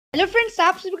Hello friends,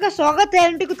 आप सभी का स्वागत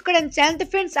है कुछ करन चैनल। तो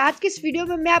फ्रेंड्स, आज के इस वीडियो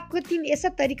में मैं आपको 3 ऐसा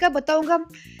तरीका बताऊंगा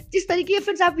जिस तरीके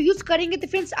फ्रेंड्स आप यूज करेंगे तो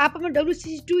फ्रेंड्स आप अपने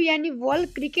wcc2 यानी वर्ल्ड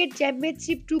क्रिकेट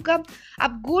चैंपियनशिप 2 का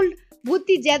आप गोल्ड बहुत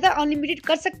ही ज्यादा अनलिमिटेड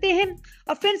कर सकते हैं।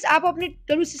 और फ्रेंड्स आप अपने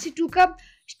wcc2 का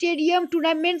स्टेडियम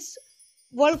टूर्नामेंट्स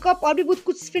वर्ल्ड कप और भी बहुत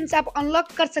कुछ फ्रेंड्स आप अनलॉक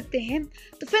कर सकते हैं।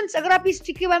 तो फ्रेंड्स अगर आप इस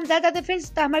ट्रिक के बारे में जानते हैं फ्रेंड्स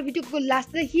तो हमारे वीडियो को लास्ट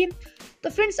देखिए। तो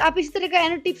फ्रेंड्स आप इसी तरह का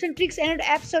and tips and tricks and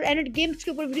apps और एंड गेम्स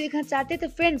के ऊपर वीडियो देखना चाहते हैं तो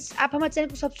फ्रेंड्स आप हमारे चैनल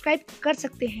को सब्सक्राइब कर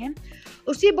सकते हैं।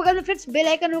 उसी बगल में फ्रेंड्स बेल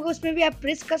आइकन होगा, उसमें भी आप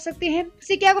प्रेस कर सकते हैं।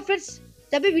 इससे क्या होगा फ्रेंड्स,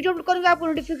 जब भी वीडियो अपलोड करूंगा आपको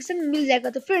नोटिफिकेशन मिल जाएगा।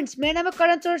 तो फ्रेंड्स मेरा नाम है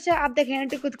करण से आप देखें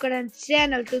एंड कुछ करण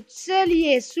चैनल। तो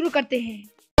चलिए शुरू करते हैं।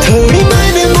 थोड़ी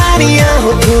मनमानियाँ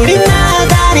हो, थोड़ी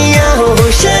नादानियाँ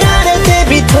हो, शरारतें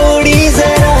भी थोड़ी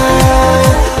जरा,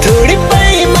 थोड़ी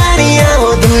बेईमानियाँ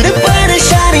हो, दूर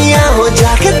परेशानियाँ हो,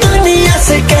 जाके दुनिया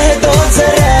से कह दो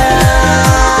जरा।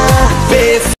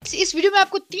 इस वीडियो में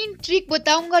आपको 3 ट्रिक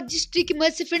बताऊंगा जिस ट्रिक की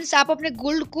मदद से फ्रेंड्स आप अपने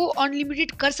गोल्ड को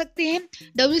अनलिमिटेड कर सकते हैं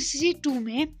wcc2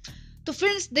 में। तो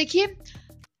फ्रेंड्स देखिए,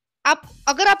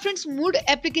 अगर आप फ्रेंड्स मूड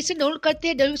एप्लीकेशन डाउनलोड करते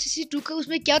हैं wcc2 का,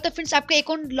 उसमें क्या होता है फ्रेंड्स आपका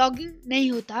अकाउंट लॉगिन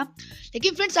नहीं होता।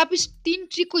 लेकिन फ्रेंड्स आप इस 3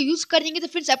 ट्रिक को यूज करेंगे तो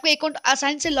फ्रेंड्स आपका अकाउंट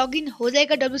आसानी से लॉगिन हो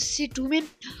जाएगा wcc2 में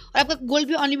और आपका गोल्ड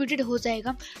भी अनलिमिटेड हो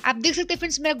जाएगा। आप देख सकते हैं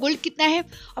फ्रेंड्स मेरा गोल्ड कितना है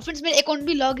और फ्रेंड्स मेरा अकाउंट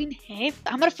भी लॉगिन है।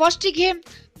 हमारा फर्स्ट ट्रिक है,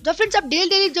 जब फ्रेंड्स आप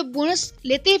डेली जब बोनस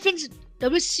लेते हैं फ्रेंड्स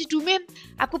wcc2 में,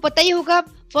 आपको पता ही होगा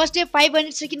फर्स्ट डे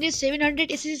 500, सेकंड डे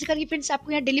 700 ऐसे करके फ्रेंड्स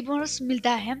आपको यहाँ डेली बोनस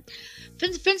मिलता है।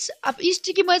 फ्रेंड्स आप इस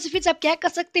ट्रिक की मदद से फ्रेंड्स आप क्या कर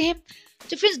सकते हैं,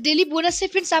 जो फ्रेंड्स डेली बोनस से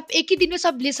फ्रेंड्स आप एक ही दिन में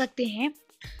सब ले सकते हैं।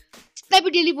 जितना भी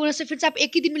डेली बोनस है फ्रेंड्स आप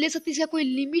एक ही दिन में ले सकते हैं, इसका कोई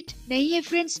लिमिट नहीं है।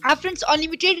 फ्रेंड्स आप फ्रेंड्स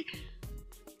अनलिमिटेड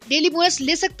डेली बोनस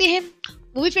ले सकते हैं,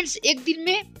 वो भी फ्रेंड्स एक दिन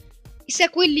में, इसका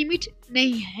कोई लिमिट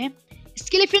नहीं है।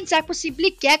 इसके लिए फ्रेंड्स आपको सिंपली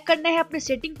क्या करना है, अपने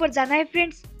सेटिंग पर जाना है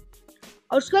फ्रेंड्स,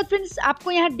 और उसके बाद फ्रेंड्स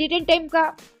आपको यहाँ डेट एंड टाइम का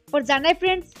पर जाना है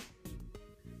फ्रेंड्स।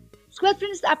 उसके बाद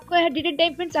फ्रेंड्स आपको यहाँ डेट एंड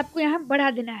टाइम फ्रेंड्स आपको यहाँ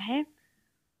बढ़ा देना है।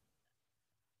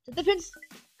 तो फ्रेंड्स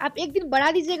आप एक दिन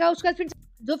बढ़ा दीजिएगा। उसके बाद फ्रेंड्स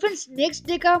जो फ्रेंड्स नेक्स्ट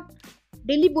डे का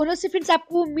डेली बोनस से फ्रेंड्स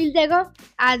आपको मिल जाएगा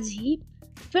आज ही।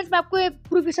 फ्रेंड्स मैं आपको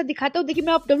प्रूफ के साथ दिखाता हूँ। देखिए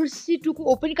मैं आप wcc2 को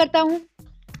ओपन करता हूँ।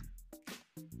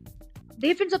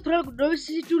 देखिए फ्रेंड्स अब थोड़ा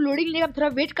wcc2 लोडिंग लेगा, थोड़ा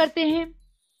वेट करते हैं।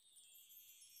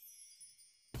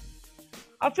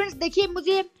 और फ्रेंड्स देखिए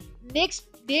मुझे नेक्स्ट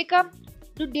डे का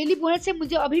जो डेली बोनस है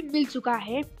मुझे अभी मिल चुका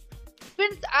है।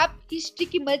 फ्रेंड्स आप इस ट्रिक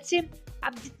की मदद से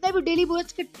आप जितना भी डेली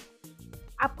बोनस के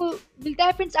आपको मिलता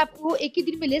है फ्रेंड्स आप वो एक ही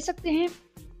दिन में ले सकते हैं।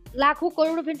 लाखों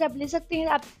करोड़ों फ्रेंड्स आप ले सकते हैं,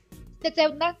 आप जितना चाहे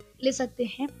उतना ले सकते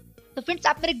हैं। तो फ्रेंड्स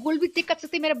आप मेरे गोल्ड भी चेक कर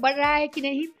सकते हैं मेरा बढ़ रहा है कि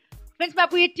नहीं। फ्रेंड्स मैं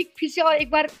आपको ये ट्रिक फिर से और एक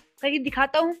बार करके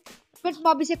दिखाता हूँ। फ्रेंड्स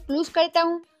मैं अभी इसे क्लोज करता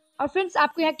हूँ और फ्रेंड्स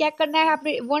आपको यहाँ क्या करना है,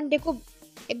 आपने 1 डे को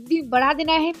एक दिन बढ़ा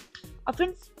देना है और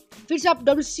फ्रेंड्स फिर से आप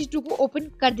wcc2 को ओपन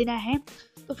कर देना है।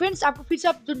 तो फ्रेंड्स आपको फिर से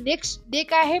आप जो नेक्स्ट डे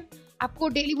का है आपको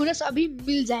डेली बोनस अभी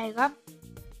मिल जाएगा।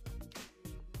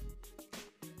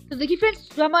 तो देखिए फ्रेंड्स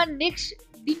जो हमारा नेक्स्ट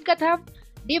दिन का था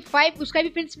डे 5, उसका भी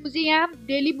फ्रेंड्स मुझे यहाँ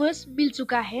डेली बोनस मिल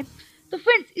चुका है। तो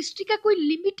फ्रेंड्स इस ट्रिक का कोई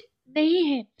लिमिट नहीं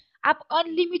है, आप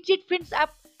अनलिमिटेड फ्रेंड्स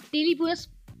आप डेली बोनस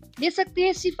ले सकते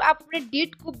हैं, सिर्फ आप अपने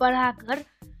डेट को बढ़ाकर।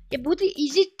 ये बहुत ही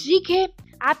इजी ट्रिक है,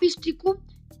 आप इस ट्रिक को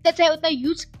जितना चाहे उतना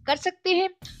यूज कर सकते हैं।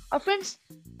 और फ्रेंड्स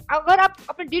अगर आप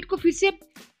अपने डेट को फिर से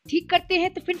ठीक करते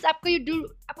हैं तो फ्रेंड्स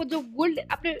आपको जो गोल्ड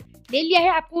आपने ले लिया है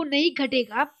आपको नहीं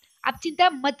घटेगा, आप चिंता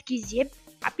मत कीजिए।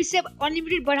 आप इससे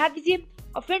अनलिमिटेड बढ़ा दीजिए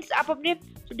और फ्रेंड्स आप अपने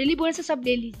जो डेली बोनस है सब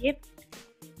ले लीजिए,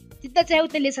 जितना चाहे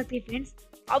उतना ले सकते हैं फ्रेंड्स।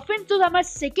 और फ्रेंड्स जो हमारा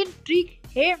सेकेंड ट्रिक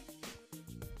है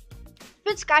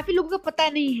फ्रेंड्स काफी लोगों को पता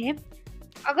नहीं है।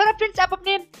 अगर आप फ्रेंड्स आप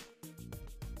अपने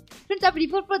फ्रेंड्स आप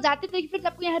रिफर पर जाते हैं तो फ्रेंड्स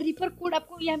आपको यहाँ रिफर कोड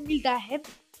आपको यहाँ मिलता है।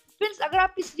 फ्रेंड्स अगर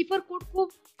आप इस रिफर कोड को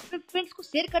अपने फ्रेंड्स को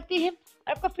शेयर करते हैं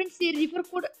और आपका फ्रेंड्स ये रिफर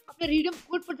कोड अपने रिडीम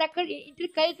कोड पर जाकर एंटर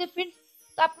कर देते हैं फ्रेंड्स,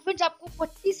 तो आपको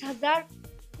 25,000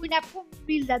 कॉइन आपको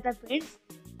मिल जाता है फ्रेंड्स।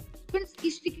 फ्रेंड्स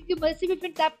इस ट्रिक की मदद से भी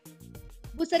फ्रेंड्स आप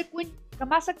बहुत सारे कॉइन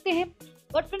कमा सकते हैं।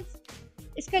 और फ्रेंड्स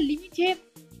इसका लिमिट है,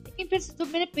 लेकिन फ्रेंड्स जो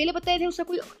मैंने पहले बताया था उसका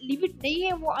कोई लिमिट नहीं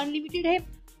है, वो अनलिमिटेड है।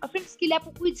 और फ्रेंड्स इसके लिए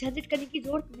आपको कोई झंझट करने की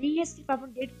जरूरत नहीं है, सिर्फ आपको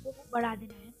डेट को बढ़ा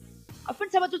देना है। और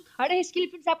फ्रेंड्स हमारा जो थर्ड है इसके लिए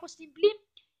फ्रेंड्स आपको सिंपली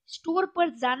स्टोर पर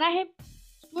जाना है।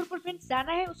 स्टोर पर फ्रेंड्स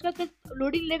जाना है, उसका फिर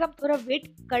लोडिंग लेगा, थोड़ा वेट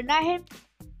करना है।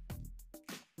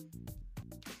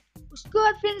 उसके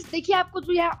बाद फ्रेंड्स देखिए आपको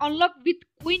जो यहाँ अनलॉक विद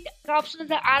क्वीन का ऑप्शन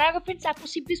नजर आ रहा है फ्रेंड्स, आपको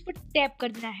सिंपली इस पर टैप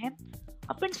कर देना है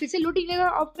और फ्रेंड्स फिर से लोडिंग लेगा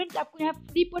और फ्रेंड्स आपको यहाँ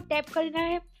फ्री पर टैप कर देना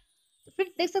है। तो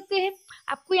फ्रेंड्स देख सकते हैं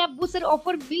आपको यहाँ बहुत सारे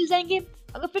ऑफर मिल जाएंगे।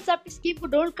 अगर फ्रेंड्स आप इस गेम को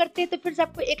डाउनलोड करते हैं तो फ्रेंड्स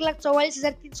आपको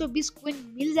 1,44,320 कॉइन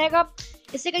मिल जाएगा।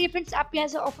 ऐसे करके फ्रेंड्स आप यहाँ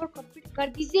से ऑफर कंप्लीट कर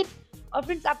दीजिए और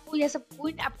फ्रेंड्स आपको यह सब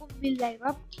कॉइन आपको मिल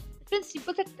जाएगा। फ्रेंड्स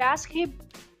सिंपल सा टास्क है,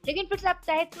 लेकिन फ्रेंड्स आप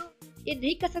चाहे तो ये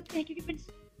नहीं कर सकते हैं, क्योंकि फ्रेंड्स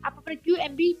आप अपना क्यों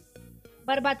MB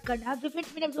बर्बाद करना। जो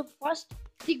फ्रेंड्स मैंने जो फर्स्ट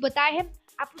ट्रिक बताया है,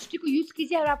 आप उस ट्रिक को यूज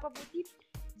कीजिए और आपको बहुत ही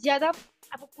ज्यादा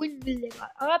आपको कोइन मिल जाएगा।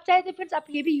 और आप चाहे तो फ्रेंड्स आप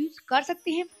ये भी यूज कर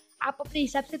सकते हैं, आप अपने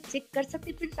हिसाब से चेक कर सकते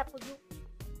हैं। फ्रेंड्स आपको जो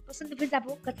पसंद है फ्रेंड्स आप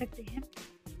वो कर सकते हैं।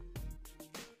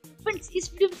 फ्रेंड्स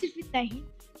इस वीडियो में सिर्फ इतना ही।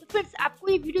 तो फ्रेंड्स आपको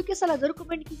ये वीडियो कैसा लगा जरूर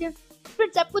कमेंट कीजिए।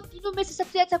 फ्रेंड्स आपको तीनों में से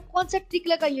सबसे अच्छा कौन सा ट्रिक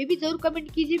लगा ये भी जरूर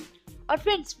कमेंट कीजिए। और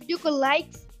फ्रेंड्स वीडियो को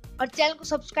लाइक और चैनल को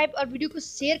सब्सक्राइब और वीडियो को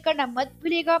शेयर करना मत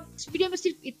भूलिएगा। इस वीडियो में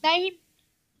सिर्फ इतना ही।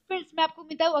 फ्रेंड्स मैं आपको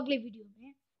मिलता हूँ अगले वीडियो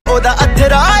में। ओदा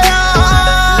अथराया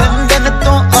लंदन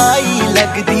तो आई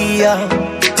लगदी आ,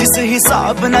 जिस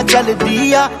हिसाब ना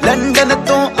चलदी आ, लंदन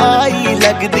तो आई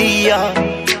लगदी आ,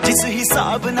 जिस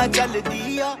हिसाब ना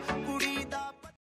चलदी आ।